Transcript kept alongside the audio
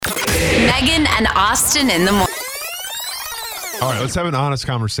Meghan and Austen in the morning. All right, let's have an honest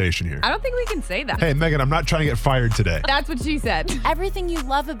conversation here. I don't think we can say that. Hey, Meghan, I'm not trying to get fired today. That's what she said. Everything you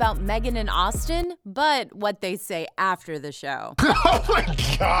love about Meghan and Austen, but what they say after the show. Oh my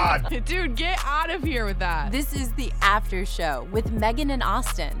God. Dude, get out of here with that. This is the after show with Meghan and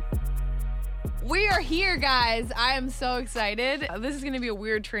Austen. We are here, guys. I am so excited. This is going to be a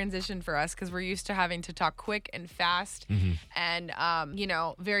weird transition for us because we're used to having to talk quick and fast and,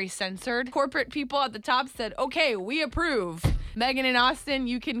 very censored. Corporate people at the top said, okay, we approve. Meghan and Austen,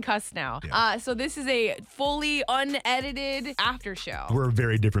 you can cuss now. Yeah. So this is a fully unedited after show. We're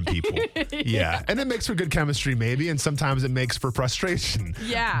very different people. Yeah. And it makes for good chemistry, maybe, and sometimes it makes for frustration.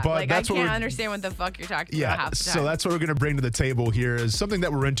 Yeah, But like that's I what can't we're- understand what the fuck you're talking about Yeah, half the time. so that's what we're going to bring to the table here is something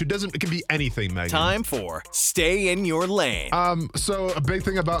that we're into. It can be anything, Meghan. Time for Stay in Your Lane. So a big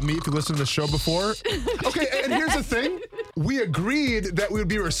thing about me, if you listened to the show before. Okay, and here's the thing. We agreed that we would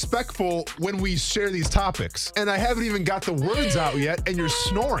be respectful when we share these topics. And I haven't even got the words out yet, and you're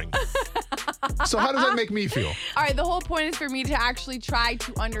snoring. So how does that make me feel? All right, the whole point is for me to actually try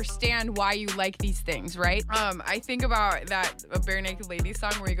to understand why you like these things, right? I think about that Bare Naked Ladies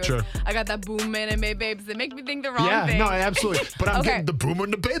song where he goes, Sure. I got that boom man and my babes that make me think the wrong Yeah, thing. no, absolutely. But I'm Okay. getting the boomer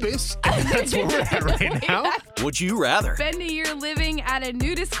and the babies. And that's where we're at right now. Would you rather? Spend a year living at a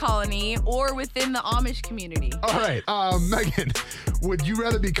nudist colony or within the Amish community. All right, Meghan, would you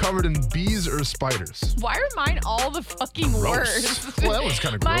rather be covered in bees or spiders? Why are mine all the fucking Gross. worst? Well, that was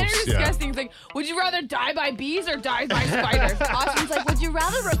kinda Mine gross, are yeah. disgusting. It's like, would you rather die by bees or die by spiders? Austin's like, would you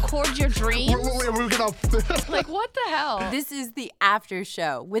rather record your dreams? We're gonna. Like, what the hell? This is the after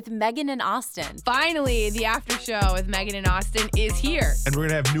show with Meghan and Austen. Finally, the after show with Meghan and Austen is here. And we're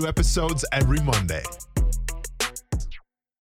gonna have new episodes every Monday.